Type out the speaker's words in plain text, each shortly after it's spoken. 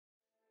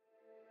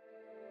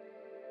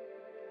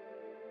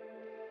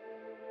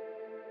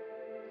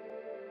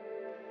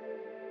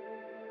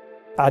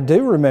I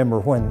do remember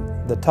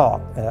when the talk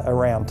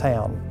around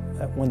town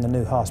when the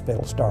new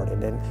hospital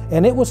started,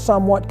 and it was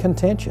somewhat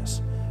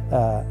contentious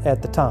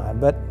at the time,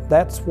 but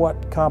that's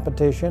what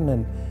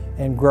competition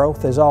and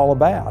growth is all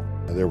about.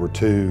 There were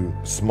two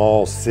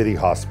small city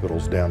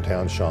hospitals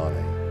downtown Shawnee,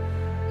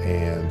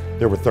 and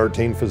there were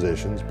 13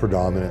 physicians,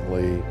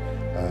 predominantly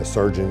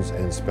surgeons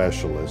and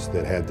specialists,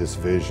 that had this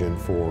vision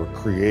for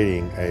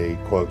creating a,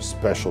 quote,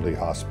 specialty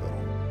hospital.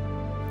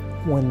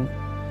 When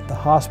the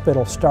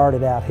hospital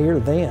started out here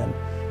then,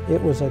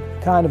 it was a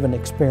kind of an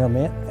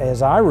experiment,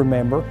 as I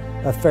remember,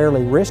 a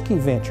fairly risky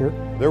venture.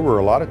 There were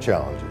a lot of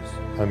challenges.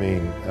 I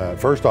mean,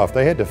 first off,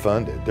 they had to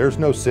fund it. There's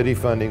no city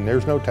funding,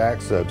 there's no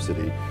tax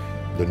subsidy.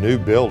 The new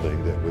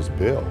building that was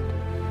built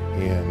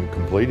and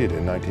completed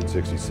in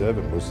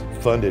 1967 was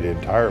funded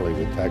entirely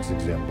with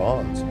tax-exempt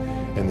bonds.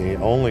 And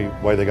the only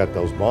way they got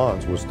those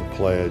bonds was to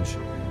pledge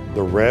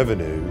the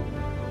revenue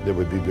that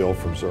would be billed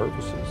from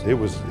services. It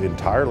was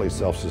entirely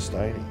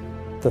self-sustaining.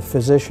 The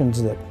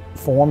physicians that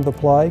formed the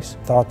place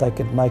thought they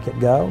could make it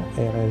go,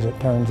 and as it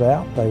turns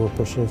out, they were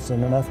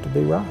persistent enough to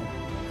be right.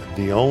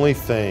 The only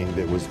thing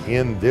that was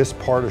in this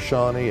part of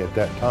Shawnee at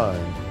that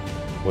time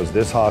was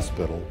this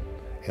hospital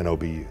and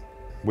OBU.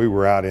 We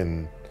were out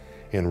in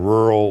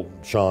rural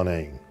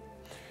Shawnee,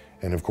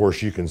 and of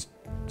course you can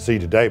see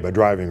today by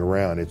driving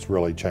around it's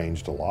really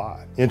changed a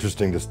lot.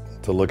 Interesting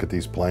to look at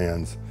these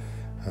plans,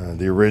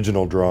 the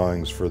original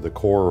drawings for the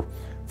core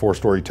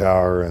 4-story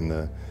tower and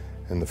the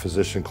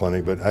physician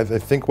clinic, but I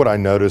think what I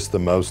noticed the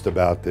most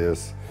about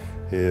this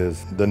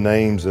is the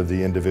names of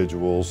the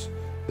individuals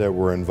that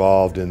were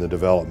involved in the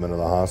development of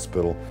the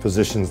hospital.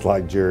 Physicians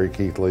like Jerry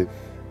Keithley,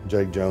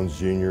 Jake Jones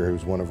Jr.,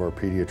 who's one of our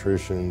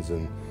pediatricians,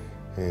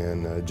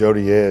 and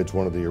Jody Edge,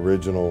 one of the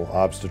original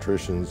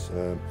obstetricians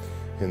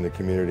in the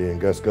community, and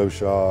Gus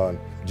Goshaw, and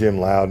Jim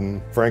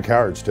Loudon. Frank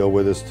Howard's still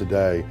with us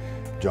today.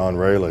 John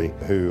Rayleigh,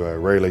 who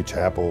Rayleigh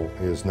Chapel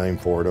is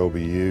named for at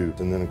OBU.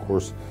 And then of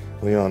course,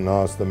 Leon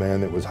Noss, the man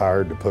that was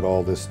hired to put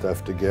all this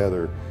stuff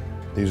together.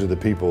 These are the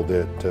people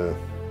that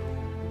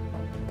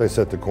they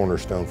set the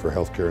cornerstone for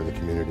healthcare in the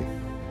community.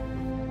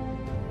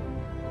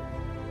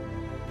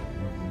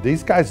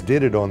 These guys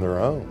did it on their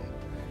own.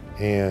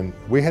 And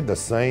we had the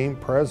same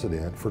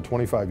president for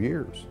 25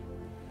 years.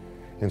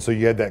 And so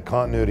you had that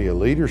continuity of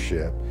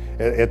leadership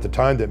at the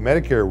time that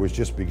Medicare was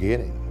just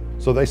beginning.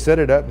 So they set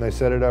it up, and they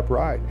set it up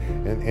right.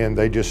 And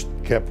they just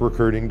kept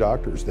recruiting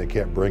doctors. They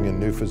kept bringing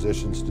new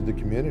physicians to the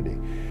community.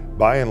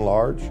 By and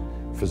large,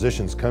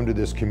 physicians come to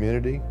this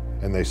community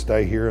and they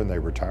stay here and they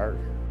retire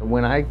here.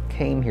 When I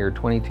came here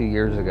 22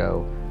 years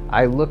ago,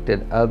 I looked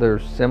at other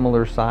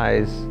similar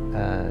size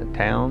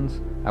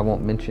towns. I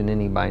won't mention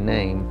any by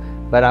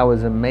name, but I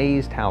was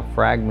amazed how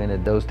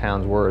fragmented those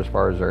towns were as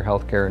far as their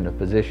healthcare and the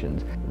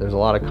physicians. There's a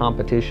lot of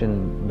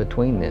competition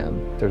between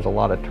them. There's a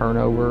lot of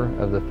turnover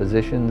of the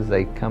physicians.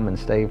 They come and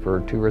stay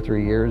for 2 or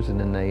 3 years and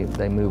then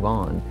they move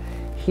on.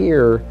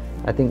 Here,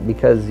 I think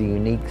because of the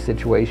unique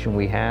situation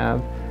we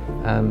have,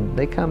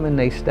 they come and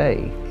they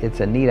stay. It's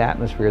a neat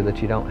atmosphere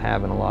that you don't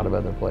have in a lot of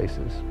other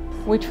places.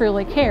 We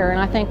truly care, and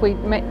I think we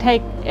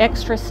take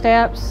extra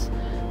steps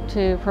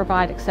to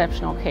provide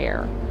exceptional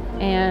care.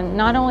 And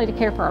not only to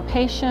care for our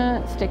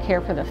patients, to care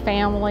for the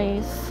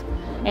families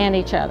and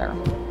each other.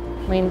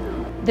 I mean,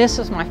 this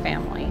is my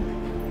family.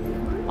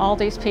 All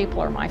these people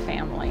are my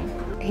family.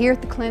 Here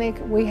at the clinic,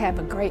 we have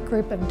a great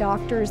group of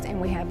doctors and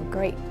we have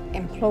great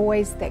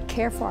employees that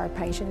care for our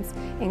patients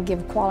and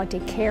give quality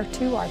care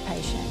to our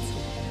patients.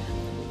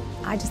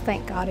 I just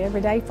thank God every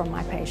day for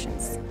my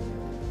patients.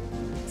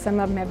 Some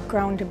of them have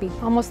grown to be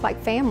almost like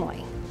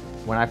family.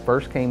 When I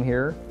first came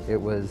here, it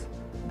was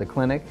the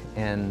clinic,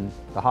 and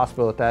the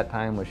hospital at that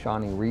time was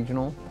Shawnee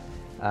Regional.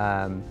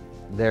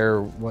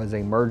 There was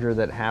a merger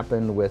that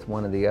happened with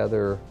one of the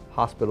other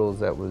hospitals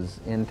that was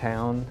in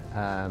town,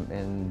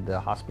 and the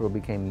hospital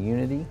became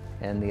Unity,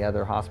 and the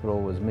other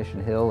hospital was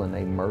Mission Hill, and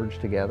they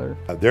merged together.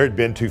 There had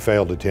been 2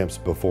 failed attempts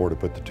before to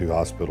put the 2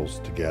 hospitals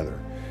together,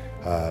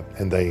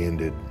 and they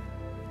ended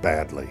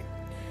badly.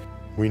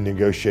 We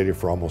negotiated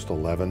for almost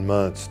 11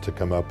 months to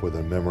come up with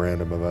a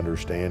memorandum of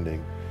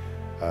understanding.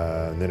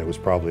 And then it was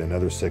probably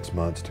another 6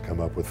 months to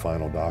come up with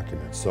final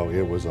documents. So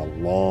it was a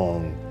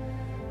long,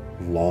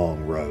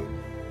 long road.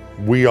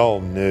 We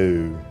all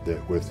knew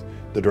that with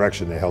the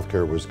direction that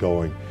healthcare was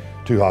going,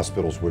 2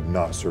 hospitals would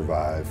not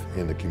survive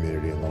in the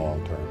community in the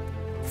long term.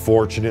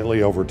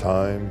 Fortunately, over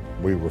time,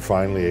 we were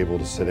finally able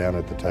to sit down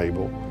at the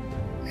table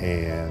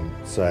and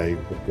say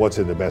what's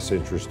in the best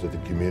interest of the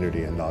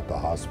community and not the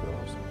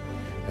hospitals.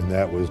 And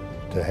that was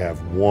to have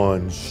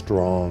one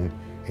strong,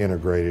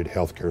 integrated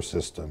healthcare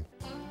system.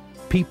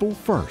 People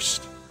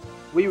first.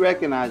 We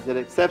recognize that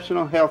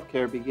exceptional health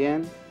care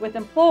begins with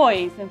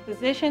employees and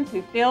physicians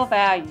who feel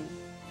valued.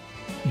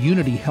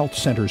 Unity Health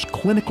Center's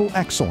clinical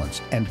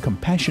excellence and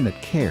compassionate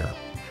care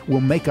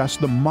will make us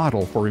the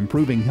model for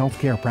improving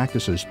healthcare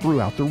practices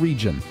throughout the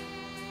region.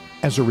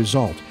 As a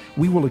result,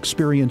 we will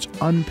experience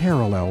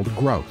unparalleled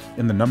growth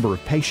in the number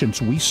of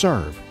patients we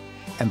serve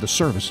and the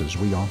services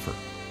we offer.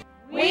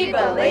 We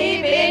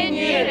believe in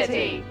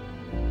unity.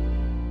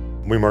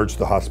 We merged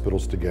the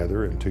hospitals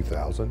together in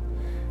 2000,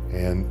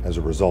 and as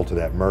a result of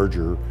that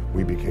merger,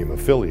 we became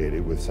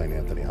affiliated with St.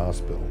 Anthony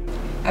Hospital.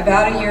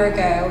 About a year ago,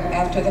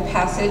 after the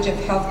passage of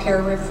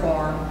healthcare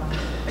reform,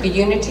 the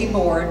Unity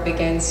Board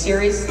began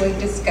seriously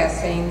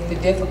discussing the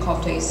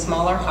difficulties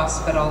smaller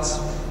hospitals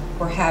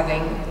were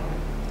having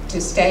to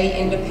stay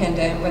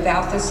independent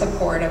without the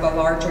support of a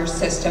larger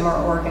system or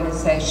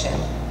organization.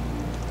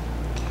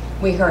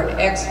 We heard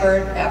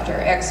expert after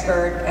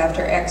expert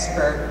after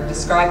expert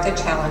describe the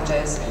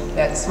challenges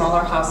that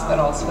smaller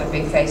hospitals would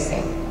be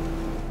facing.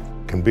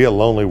 It can be a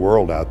lonely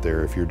world out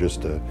there if you're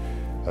just a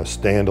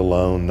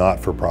standalone,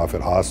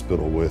 not-for-profit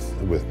hospital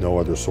with no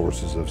other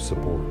sources of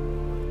support.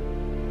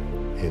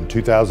 In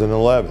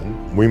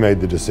 2011, we made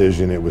the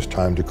decision it was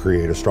time to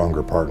create a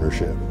stronger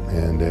partnership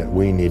and that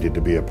we needed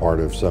to be a part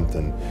of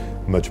something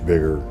much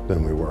bigger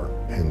than we were.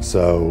 And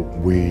so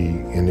we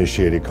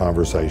initiated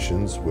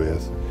conversations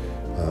with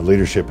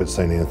leadership at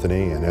St.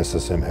 Anthony and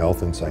SSM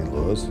Health in St.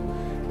 Louis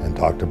and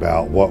talked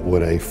about what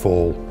would a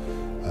full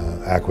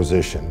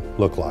acquisition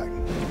look like.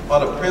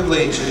 What a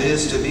privilege it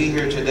is to be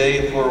here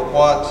today for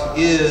what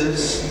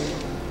is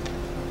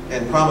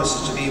and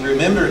promises to be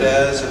remembered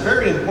as a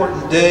very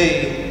important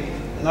day,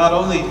 not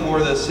only for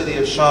the city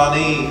of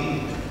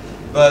Shawnee,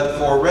 but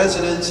for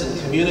residents and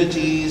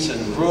communities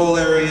and rural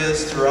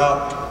areas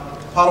throughout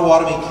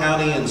Pottawatomie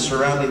County and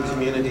surrounding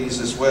communities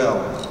as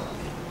well.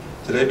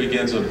 Today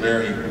begins a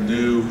very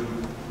new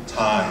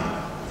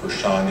time for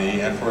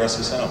Shawnee and for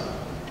SSM.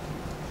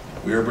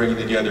 We are bringing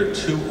together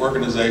two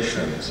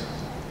organizations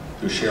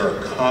who share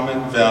a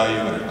common value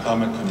and a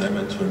common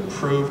commitment to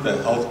improve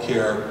the health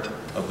care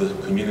of the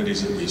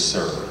communities that we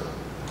serve.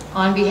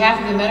 On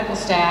behalf of the medical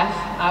staff,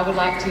 I would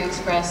like to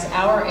express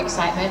our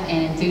excitement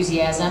and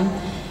enthusiasm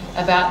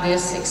about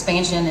this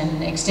expansion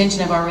and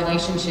extension of our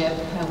relationship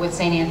with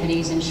St.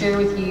 Anthony's and share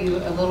with you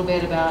a little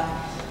bit about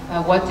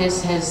what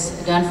this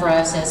has done for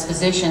us as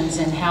physicians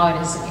and how it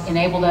has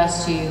enabled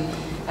us to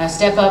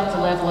step up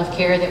the level of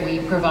care that we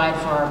provide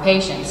for our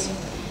patients.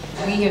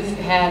 We have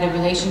had a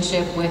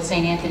relationship with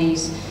St.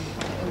 Anthony's,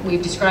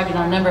 we've described it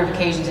on a number of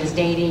occasions as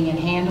dating and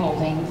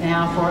hand-holding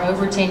now for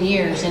over 10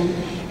 years,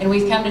 and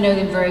we've come to know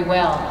them very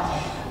well.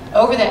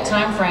 Over that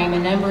time frame, a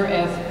number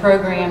of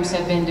programs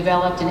have been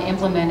developed and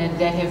implemented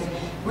that have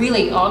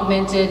really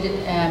augmented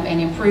and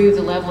improved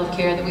the level of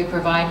care that we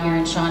provide here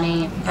in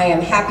Shawnee. I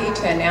am happy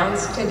to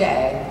announce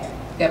today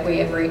that we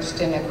have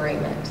reached an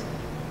agreement.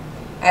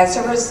 As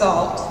a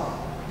result,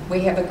 we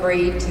have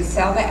agreed to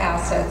sell the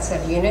assets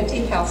of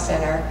Unity Health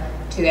Center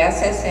to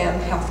SSM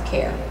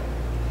Healthcare,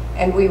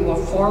 and we will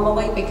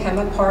formally become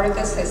a part of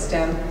the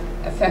system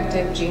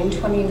effective June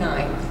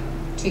 29,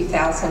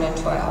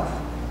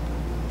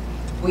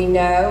 2012. We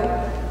know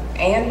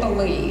and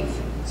believe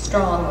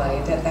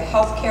strongly that the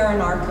healthcare in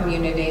our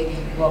community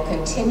will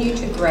continue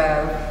to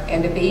grow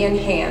and to be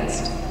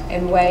enhanced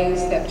in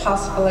ways that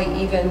possibly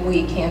even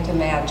we can't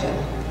imagine.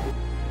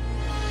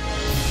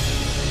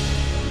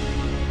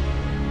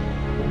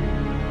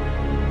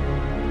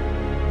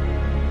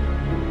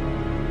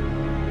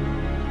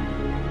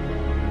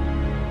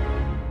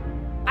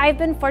 I've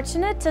been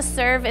fortunate to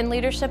serve in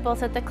leadership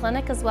both at the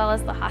clinic as well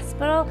as the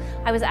hospital.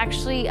 I was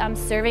actually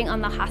serving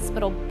on the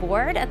hospital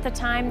board at the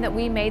time that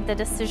we made the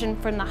decision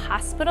from the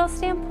hospital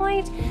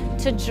standpoint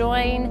to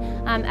join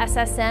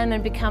SSM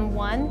and become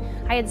one.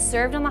 I had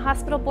served on the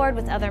hospital board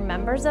with other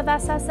members of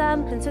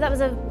SSM, and so that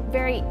was a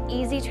very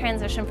easy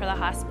transition for the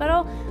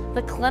hospital.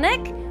 The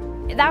clinic,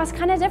 that was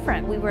kind of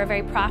different. We were a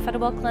very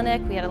profitable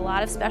clinic. We had a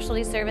lot of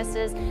specialty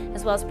services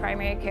as well as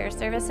primary care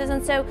services,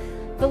 and so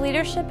the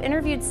leadership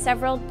interviewed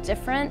several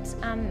different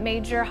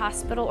major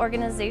hospital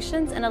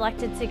organizations and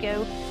elected to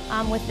go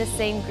with the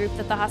same group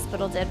that the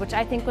hospital did, which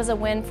I think was a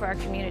win for our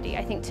community.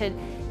 I think to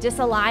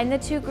disalign the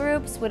two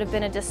groups would have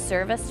been a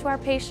disservice to our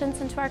patients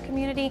and to our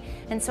community,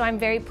 and so I'm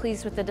very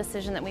pleased with the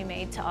decision that we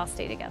made to all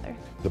stay together.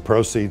 The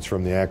proceeds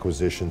from the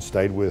acquisition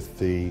stayed with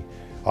the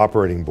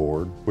operating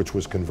board, which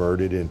was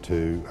converted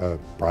into a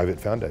private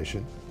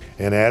foundation,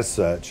 and as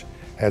such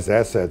has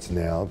assets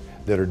now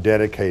that are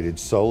dedicated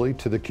solely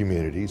to the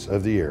communities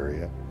of the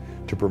area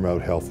to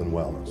promote health and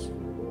wellness.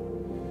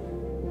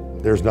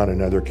 There's not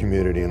another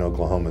community in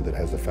Oklahoma that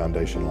has a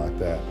foundation like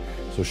that.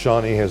 So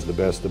Shawnee has the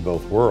best of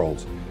both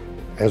worlds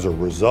as a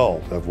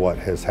result of what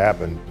has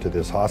happened to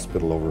this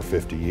hospital over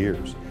 50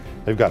 years.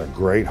 They've got a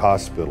great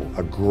hospital,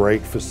 a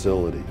great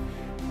facility,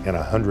 and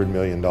a $100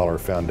 million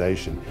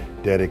foundation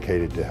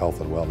dedicated to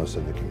health and wellness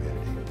in the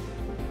community.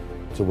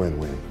 It's a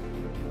win-win.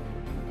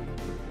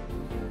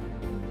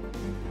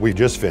 We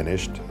just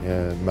finished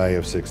in May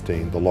of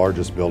 16 the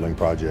largest building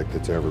project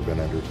that's ever been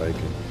undertaken.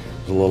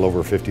 It was a little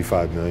over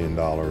 $55 million,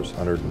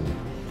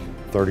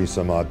 130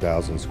 some odd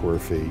thousand square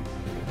feet,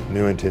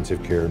 new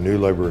intensive care, new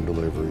labor and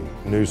delivery,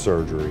 new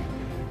surgery,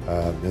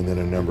 and then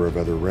a number of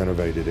other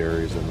renovated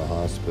areas in the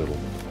hospital.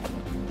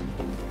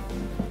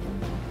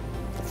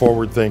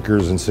 Forward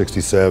thinkers in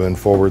 67,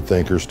 forward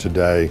thinkers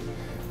today,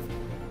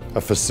 a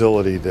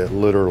facility that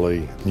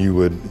literally you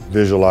would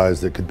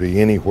visualize that could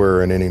be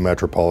anywhere in any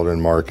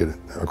metropolitan market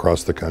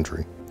across the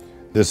country.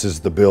 This is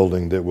the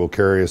building that will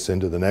carry us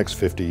into the next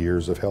 50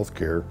 years of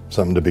healthcare,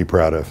 something to be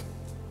proud of.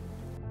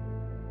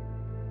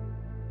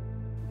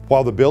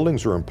 While the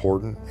buildings are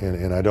important,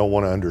 and I don't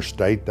want to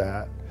understate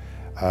that,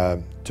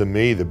 to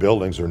me, the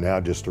buildings are now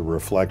just a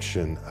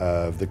reflection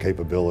of the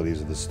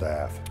capabilities of the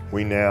staff.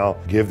 We now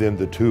give them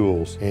the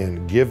tools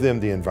and give them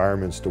the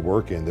environments to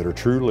work in that are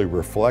truly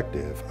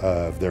reflective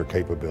of their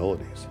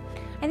capabilities.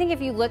 I think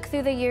if you look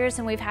through the years,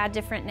 and we've had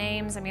different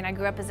names. I mean, I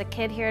grew up as a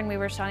kid here and we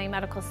were Shawnee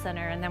Medical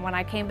Center, and then when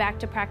I came back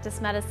to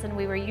practice medicine,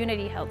 we were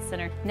Unity Health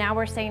Center. Now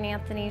we're St.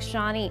 Anthony's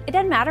Shawnee. It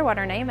doesn't matter what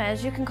our name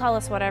is, you can call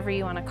us whatever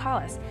you want to call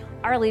us.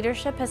 Our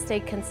leadership has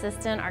stayed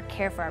consistent, our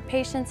care for our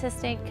patients has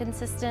stayed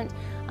consistent.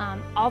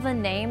 All the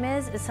name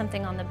is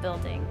something on the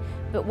building,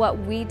 but what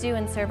we do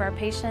and serve our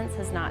patients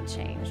has not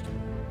changed.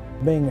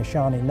 Being a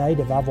Shawnee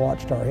native, I've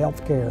watched our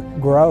healthcare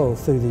grow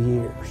through the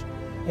years.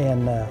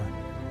 And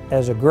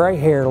as a gray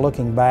hair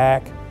looking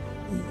back,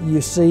 you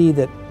see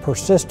that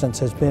persistence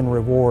has been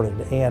rewarded,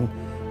 and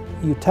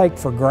you take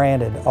for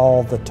granted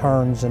all the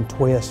turns and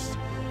twists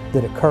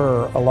that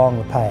occur along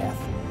the path.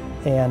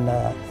 And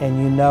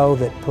you know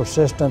that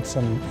persistence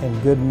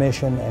and good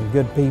mission and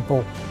good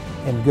people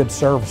and good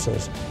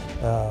services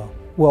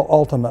will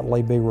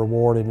ultimately be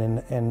rewarded,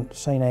 and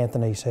St.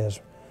 Anthony's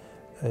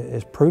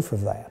is proof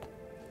of that.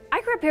 I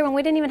grew up here when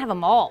we didn't even have a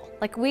mall.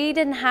 Like, we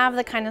didn't have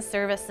the kind of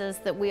services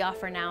that we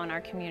offer now in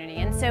our community.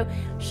 And so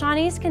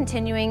Shawnee's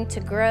continuing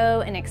to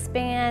grow and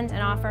expand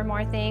and offer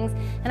more things.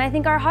 And I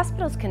think our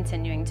hospital's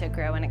continuing to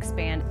grow and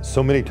expand.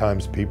 So many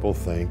times people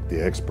think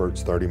the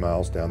expert's 30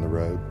 miles down the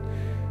road,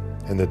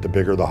 and that the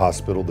bigger the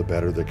hospital, the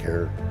better the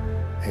care.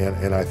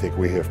 And I think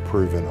we have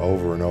proven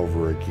over and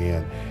over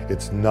again,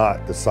 it's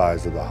not the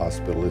size of the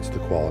hospital, it's the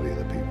quality of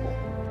the people.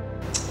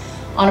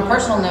 On a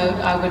personal note,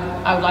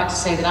 I would like to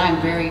say that I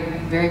am very,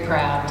 very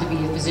proud to be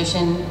a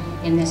physician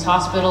in this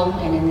hospital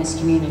and in this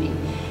community.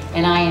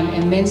 And I am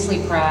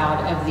immensely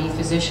proud of the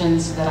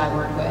physicians that I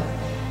work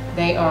with.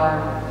 They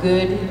are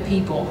good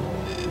people.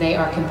 They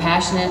are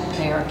compassionate,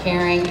 they are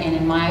caring, and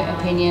in my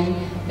opinion,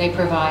 they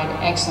provide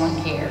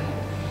excellent care.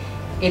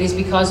 It is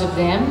because of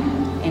them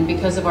and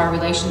because of our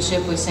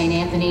relationship with St.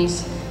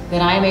 Anthony's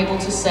that I am able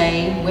to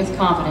say with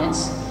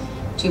confidence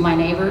to my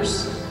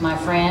neighbors, my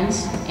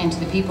friends, and to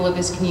the people of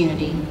this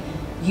community,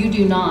 you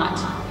do not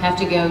have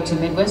to go to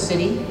Midwest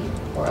City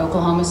or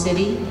Oklahoma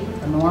City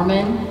or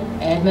Norman,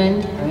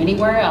 Edmond, or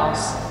anywhere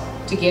else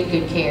to get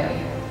good care.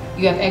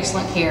 You have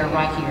excellent care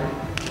right here.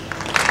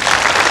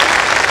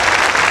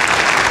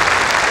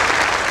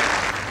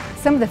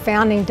 Some of the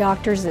founding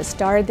doctors that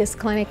started this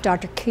clinic,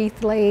 Dr.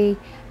 Keithley,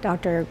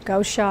 Dr.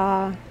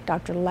 Goshaw,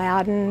 Dr.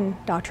 Loudon,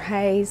 Dr.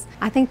 Hayes,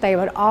 I think they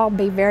would all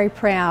be very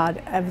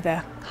proud of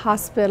the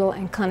hospital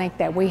and clinic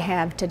that we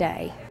have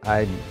today.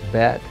 I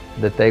bet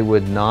that they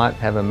would not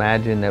have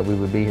imagined that we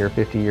would be here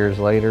 50 years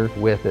later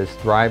with this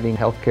thriving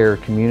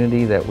healthcare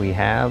community that we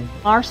have.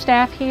 Our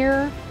staff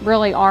here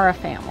really are a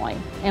family,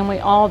 and we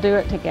all do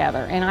it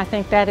together, and I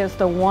think that is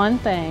the one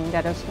thing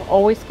that is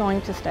always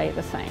going to stay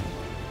the same.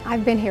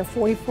 I've been here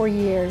 44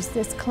 years.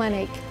 This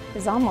clinic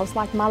is almost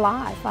like my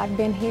life. I've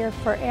been here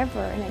forever,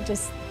 and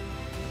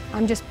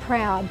I'm just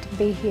proud to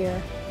be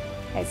here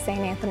at St.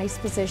 Anthony's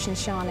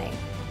Physicians Shawnee.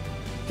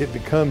 It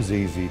becomes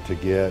easy to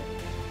get,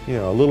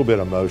 a little bit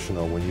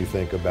emotional when you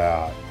think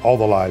about all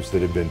the lives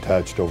that have been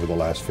touched over the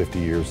last 50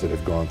 years that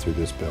have gone through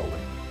this building.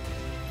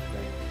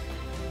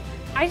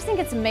 I just think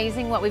it's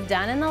amazing what we've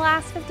done in the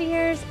last 50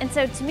 years, and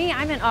so to me,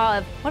 I'm in awe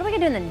of what are we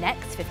gonna do in the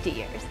next 50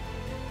 years?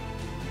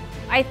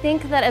 I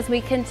think that as we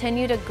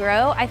continue to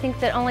grow, I think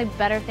that only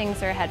better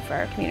things are ahead for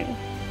our community.